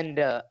 And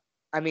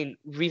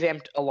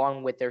Revamped,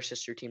 along with their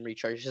sister team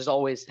Recharge, has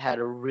always had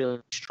a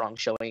really strong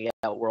showing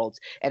at Worlds,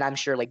 and I'm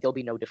sure they'll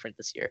be no different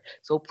this year.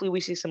 So hopefully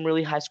we see some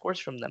really high scores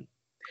from them.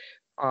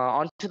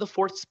 On to the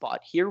fourth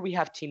spot. Here we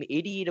have team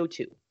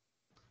 8802.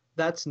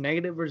 That's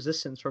Negative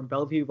Resistance from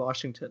Bellevue,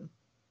 Washington.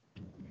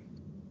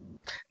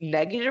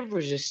 Negative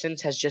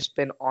Resistance has just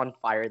been on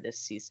fire this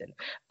season.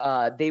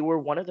 They were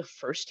one of the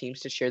first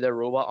teams to share their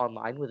robot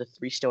online with a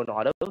 3-stone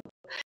auto.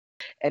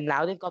 And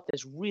now they've got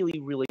this really,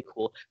 really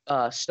cool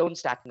stone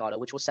stacking auto,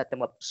 which will set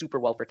them up super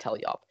well for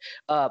teleop.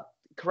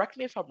 Correct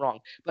me if I'm wrong,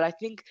 but I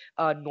think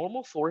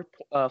normal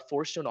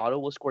 4-stone auto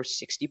will score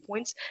 60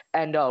 points,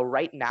 and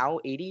right now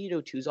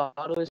 8802's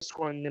auto is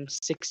scoring them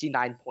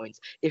 69 points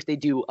if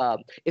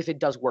it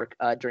does work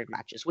during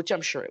matches, which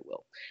I'm sure it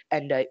will.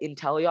 And in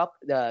teleop,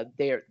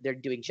 they're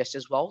doing just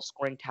as well,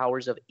 scoring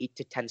towers of 8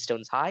 to 10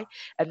 stones high,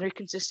 and they're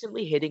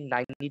consistently hitting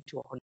 90 to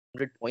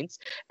 100 points.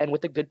 And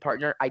with a good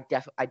partner, I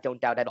don't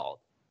doubt at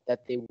all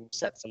that they will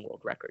set some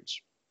world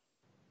records.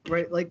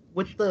 Right, like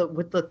with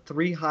the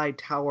 3-high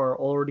tower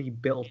already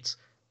built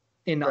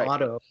in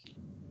auto,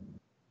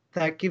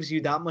 that gives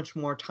you that much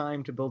more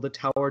time to build a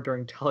tower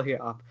during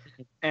teleop.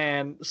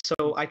 And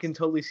so I can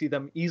totally see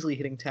them easily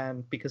hitting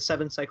 10 because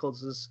 7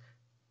 cycles is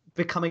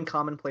becoming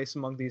commonplace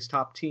among these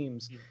top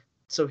teams.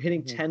 So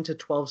hitting 10 to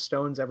 12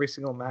 stones every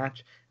single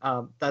match,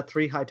 that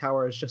 3-high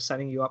tower is just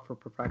setting you up for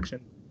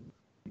perfection.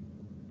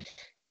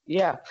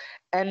 Yeah,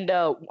 and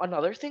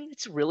another thing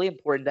that's really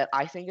important that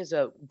I think is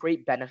a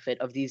great benefit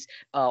of these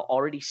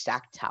already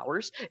stacked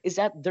towers is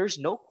that there's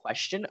no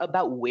question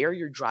about where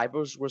your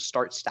drivers will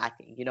start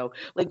stacking.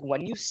 Like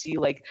when you see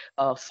like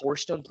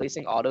 4-stone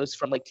placing autos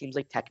from like teams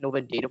like Technova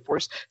and Data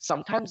Force,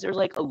 sometimes there's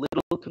like a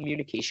little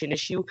communication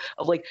issue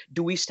of like,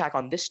 do we stack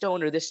on this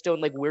stone or this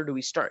stone? Like, where do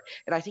we start?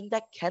 And I think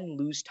that can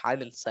lose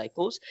time in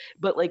cycles.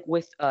 But like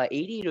with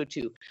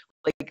 8802,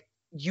 like,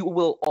 you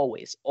will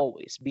always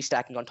be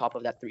stacking on top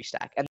of that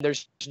 3-stack, and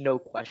there's no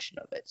question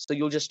of it. So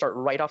you'll just start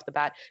right off the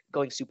bat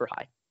going super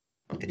high.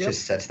 It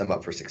just sets them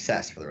up for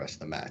success for the rest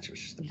of the match,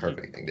 which is the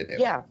perfect thing to do.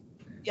 Yeah.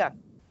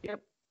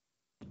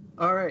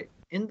 All right,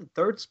 in the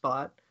third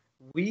spot,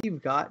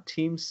 we've got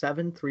Team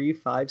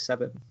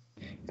 7357.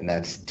 And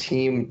that's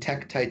Team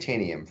Tech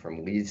Titanium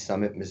from Lee's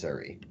Summit,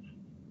 Missouri.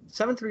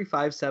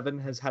 7357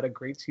 has had a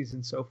great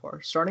season so far,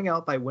 starting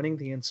out by winning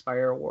the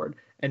Inspire Award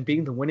and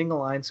being the winning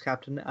alliance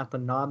captain at the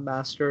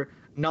Noster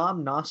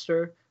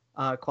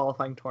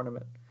qualifying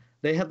tournament.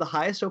 They have the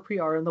highest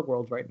OPR in the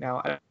world right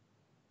now at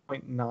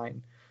 0.9.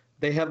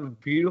 They have a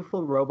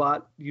beautiful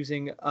robot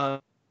using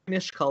a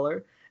greenish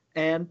color,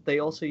 and they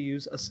also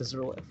use a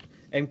scissor lift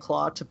and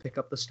claw to pick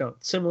up the stone,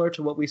 similar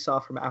to what we saw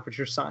from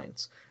Aperture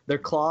Science. Their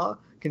claw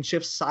can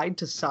shift side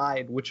to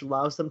side, which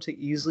allows them to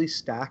easily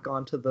stack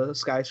onto the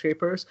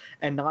skyscrapers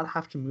and not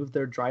have to move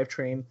their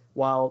drivetrain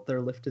while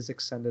their lift is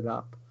extended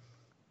up.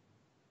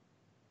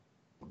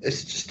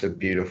 It's just a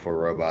beautiful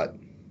robot.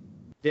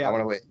 Yeah. I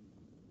want to wait.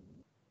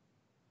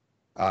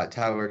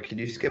 Tyler, could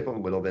you skip a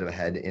little bit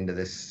ahead into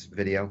this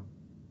video?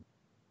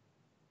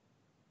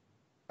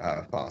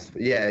 If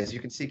possible. Yeah, as you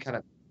can see, kind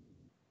of.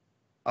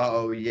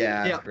 Oh,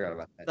 yeah, I forgot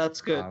about that. That's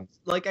good.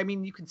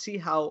 You can see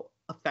how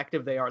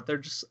effective they are. They're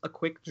just a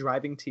quick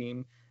driving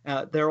team.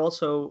 They're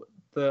also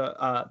the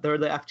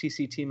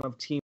FTC team of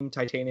Team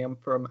Titanium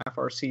from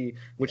FRC,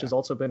 which has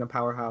also been a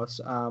powerhouse.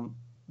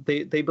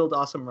 They build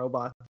awesome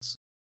robots.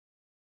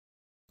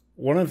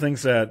 One of the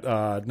things that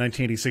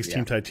 1986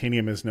 Team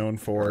Titanium is known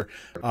for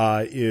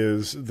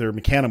is their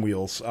Mecanum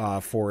wheels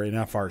for an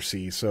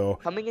FRC. So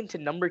coming into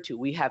number 2,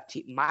 we have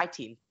my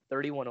team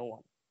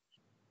 3101.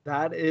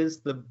 That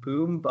is the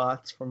Boom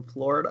Bots from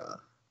Florida.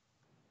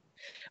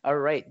 All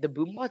right, the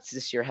Boombots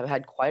this year have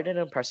had quite an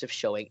impressive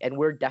showing, and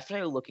we're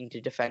definitely looking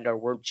to defend our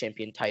world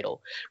champion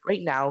title.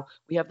 Right now,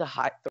 we have the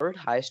third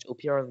highest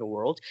OPR in the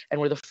world,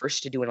 and we're the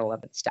first to do an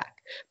 11th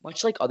stack.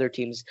 Much like other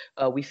teams,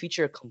 we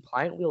feature a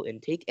compliant wheel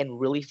intake and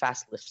really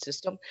fast lift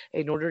system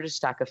in order to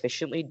stack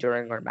efficiently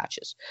during our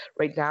matches.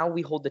 Right now,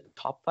 we hold the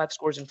top 5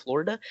 scores in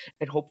Florida,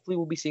 and hopefully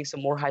we'll be seeing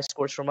some more high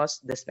scores from us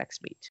this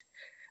next meet.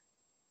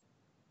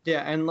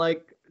 Yeah, and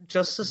like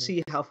just to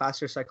see how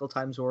fast your cycle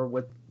times were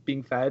with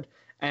being fed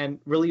and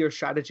really your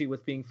strategy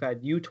with being fed,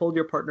 you told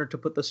your partner to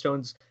put the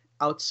stones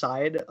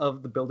outside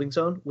of the building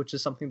zone, which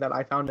is something that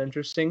I found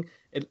interesting.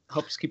 It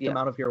helps keep them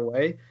out of your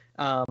way.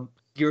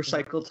 Your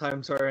cycle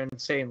times are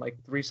insane, like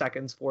 3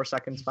 seconds, 4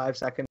 seconds, 5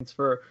 seconds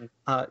for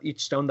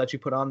each stone that you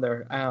put on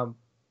there.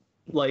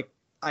 Like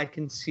I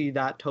can see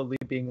that totally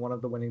being one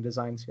of the winning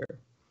designs here.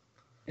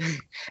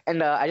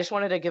 And I just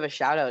wanted to give a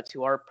shout out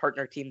to our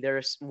partner team.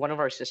 There's one of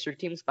our sister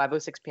teams,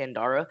 506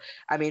 Pandora.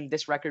 I mean,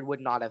 this record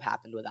would not have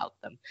happened without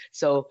them.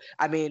 So,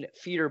 I mean,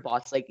 feeder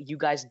bots, like you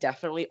guys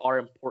definitely are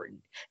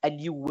important,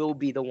 and you will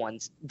be the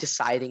ones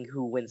deciding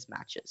who wins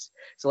matches.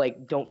 So,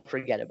 like, don't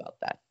forget about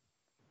that.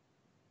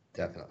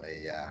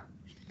 Definitely, yeah.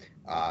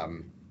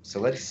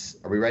 So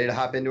are we ready to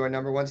hop into our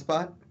number 1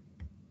 spot?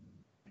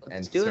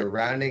 Let's do it.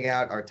 Rounding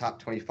out our top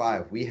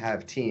 25, we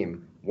have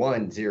team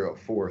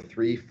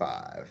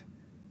 10435.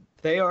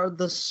 They are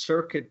the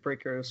Circuit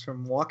Breakers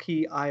from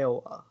Waukee,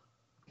 Iowa.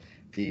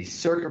 The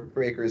Circuit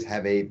Breakers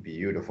have a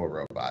beautiful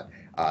robot.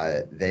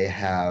 They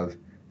have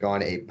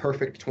gone a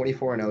perfect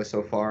 24-0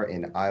 so far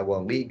in Iowa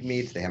League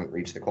meets. They haven't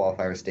reached the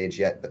qualifier stage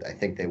yet, but I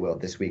think they will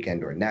this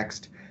weekend or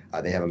next.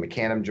 They have a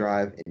Mecanum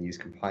drive and use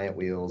compliant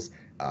wheels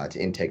to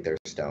intake their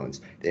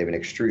stones. They have an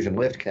extrusion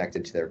lift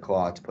connected to their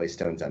claw to place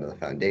stones onto the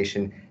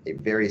foundation. A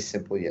very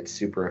simple yet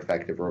super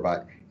effective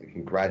robot. And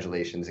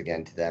congratulations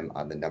again to them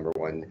on the number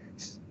 1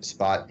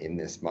 spot in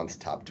this month's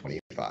top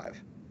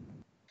 25.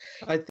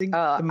 I think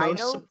the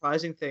most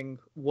surprising thing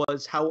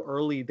was how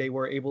early they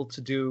were able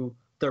to do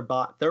their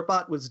bot. Their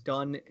bot was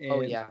done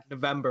in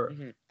November.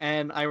 Mm-hmm.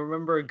 And I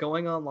remember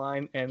going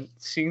online and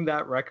seeing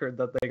that record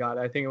that they got.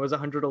 I think it was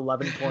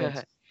 111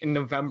 points in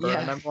November.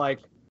 Yeah. And I'm like,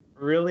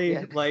 really?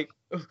 Yeah. Like,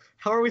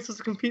 how are we supposed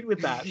to compete with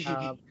that?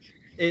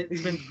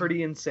 It's been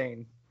pretty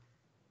insane.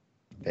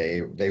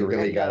 They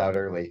really got out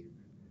early.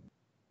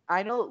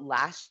 I know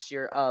last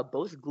year,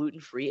 both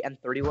Gluten-Free and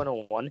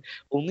 3101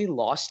 only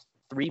lost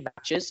 3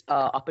 matches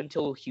up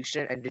until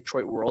Houston and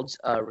Detroit Worlds,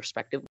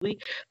 respectively.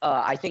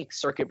 I think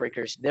Circuit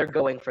Breakers, they're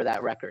going for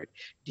that record.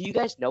 Do you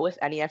guys know if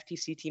any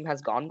FTC team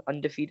has gone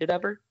undefeated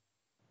ever?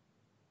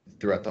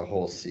 Throughout the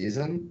whole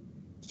season?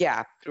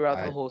 Yeah,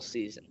 throughout the whole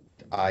season.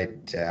 I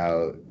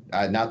doubt.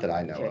 Not that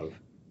I know of.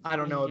 I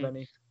don't know of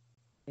any.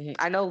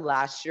 I know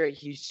last year at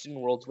Houston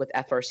Worlds with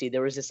FRC,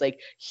 there was this like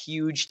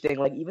huge thing.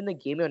 Like even the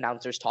game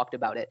announcers talked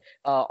about it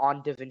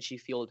on Da Vinci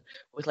Field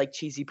with like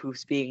Cheesy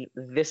Poofs being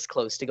this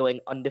close to going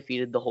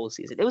undefeated the whole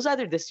season. It was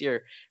either this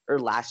year or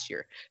last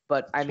year,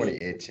 but I mean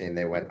 2018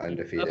 they went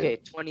undefeated. Okay,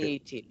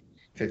 2018.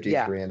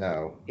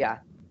 53-0. Yeah.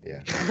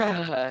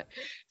 Yeah.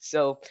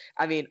 So,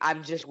 I mean,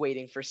 I'm just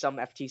waiting for some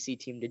FTC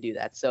team to do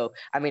that. So,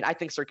 I mean, I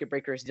think Circuit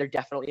Breakers, they're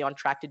definitely on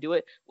track to do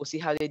it. We'll see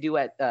how they do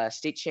at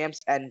state champs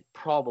and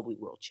probably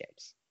world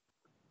champs.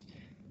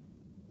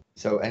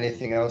 So,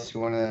 anything else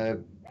you want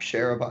to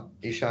share about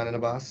Ishan and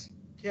Abbas?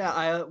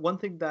 Yeah, one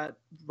thing that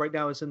right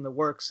now is in the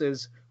works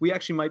is we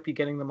actually might be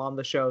getting them on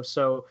the show.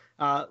 So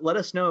let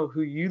us know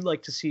who you'd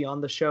like to see on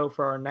the show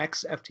for our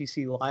next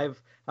FTC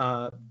Live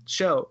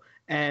show.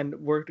 And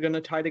we're going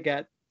to try to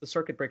get the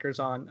Circuit Breakers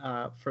on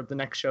for the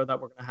next show that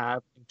we're going to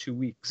have in 2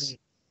 weeks.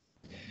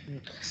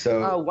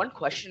 So one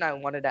question I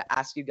wanted to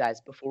ask you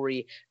guys before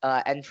we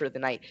end for the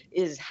night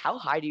is how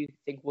high do you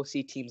think we'll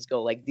see teams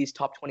go? Like these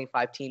top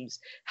 25 teams,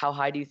 how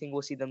high do you think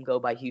we'll see them go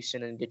by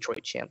Houston and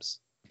Detroit champs?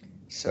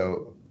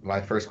 So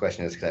my first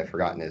question is, because I've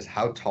forgotten, is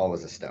how tall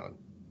is a stone?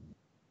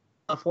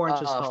 4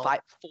 inches tall.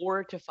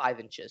 4 to 5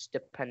 inches,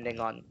 depending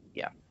on,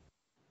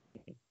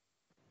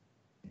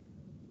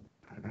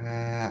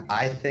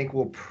 I think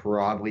we'll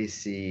probably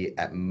see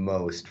at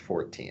most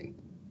 14.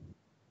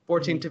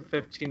 14 to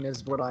 15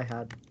 is what I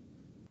had.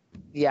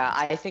 Yeah,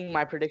 I think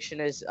my prediction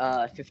is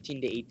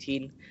 15 to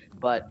 18,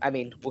 but I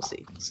mean, we'll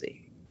see.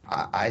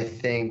 I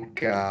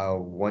think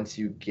once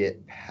you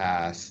get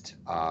past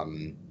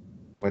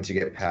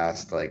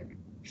like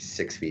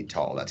 6 feet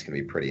tall, that's going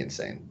to be pretty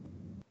insane.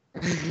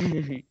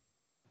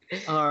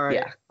 All right.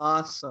 Yeah.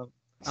 Awesome.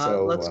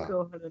 So let's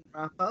go ahead and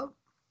wrap up.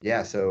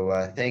 Yeah,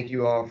 so thank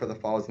you all for the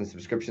follows and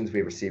subscriptions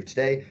we received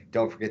today.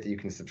 Don't forget that you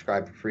can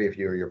subscribe for free if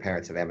you or your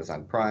parents have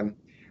Amazon Prime.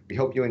 We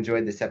hope you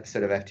enjoyed this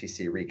episode of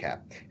FTC Recap.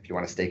 If you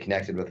want to stay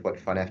connected with what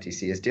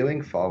FunFTC is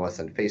doing, follow us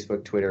on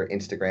Facebook, Twitter,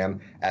 Instagram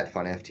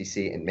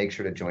 @FunFTC, and make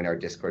sure to join our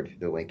Discord through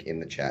the link in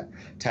the chat.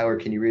 Tyler,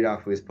 can you read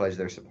off who has pledged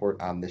their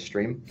support on this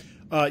stream?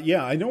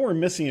 Yeah, I know we're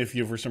missing a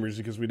few for some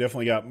reason because we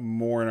definitely got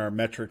more in our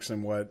metrics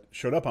than what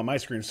showed up on my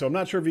screen. So I'm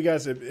not sure if you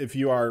guys, if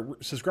you are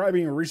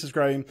subscribing or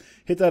resubscribing,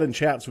 hit that in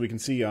chat so we can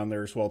see you on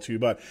there as well too.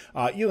 But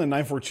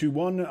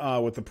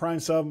Elon9421 with the Prime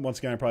sub. Once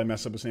again, I probably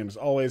messed up his name as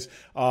always.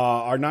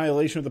 Our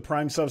Annihilation with the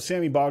Prime sub.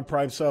 Sammy Bog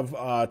Prime sub.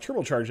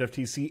 Turbocharged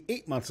FTC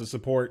 8 months of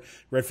support.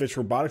 Redfish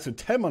Robotics with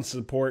 10 months of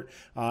support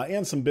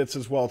and some bits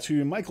as well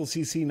too. Michael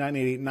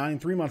CC9889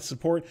 3 months of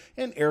support,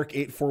 and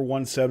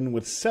Eric8417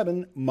 with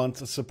 7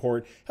 months of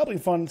support, helping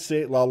fund,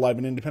 stay loud, live,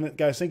 and independent.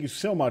 Guys, thank you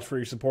so much for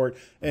your support.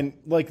 And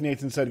like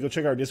Nathan said, go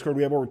check out our Discord.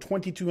 We have over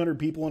 2,200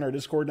 people in our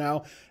Discord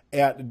now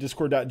at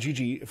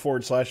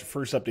discord.gg/first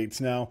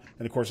updates now.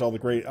 And of course, all the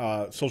great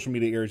social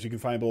media areas. You can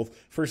find both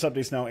First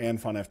Updates Now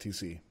and Fun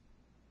FTC.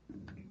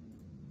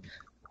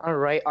 All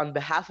right. On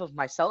behalf of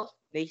myself,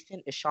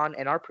 Nathan, Ishan,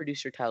 and our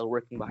producer Tyler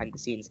working behind the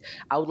scenes,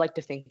 I would like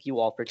to thank you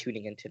all for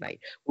tuning in tonight.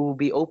 We will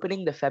be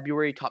opening the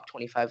February Top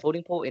 25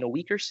 voting poll in a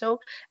week or so,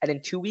 and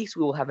in 2 weeks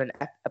we will have an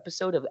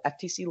episode of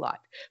FTC Live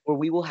where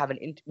we will have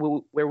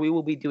where we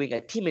will be doing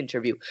a team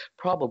interview,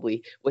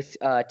 probably with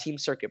Team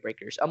Circuit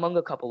Breakers, among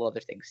a couple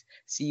other things.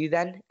 See you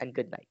then, and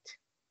good night.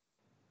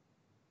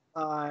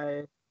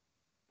 Bye.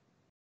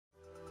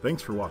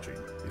 Thanks for watching.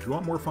 If you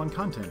want more fun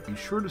content, be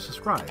sure to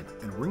subscribe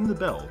and ring the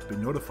bell to be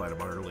notified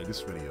about our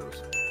latest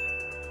videos.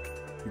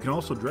 You can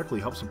also directly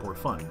help support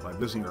Fun by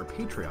visiting our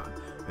Patreon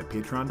at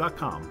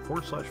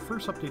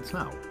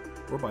patreon.com/firstupdatesnow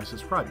or by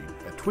subscribing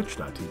at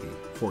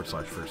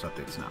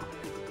twitch.tv/firstupdatesnow.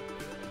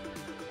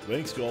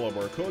 Thanks to all of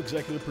our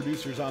co-executive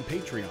producers on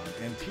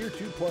Patreon and Tier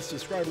 2 Plus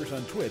subscribers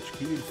on Twitch,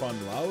 keeping Fun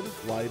loud,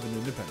 live, and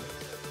independent.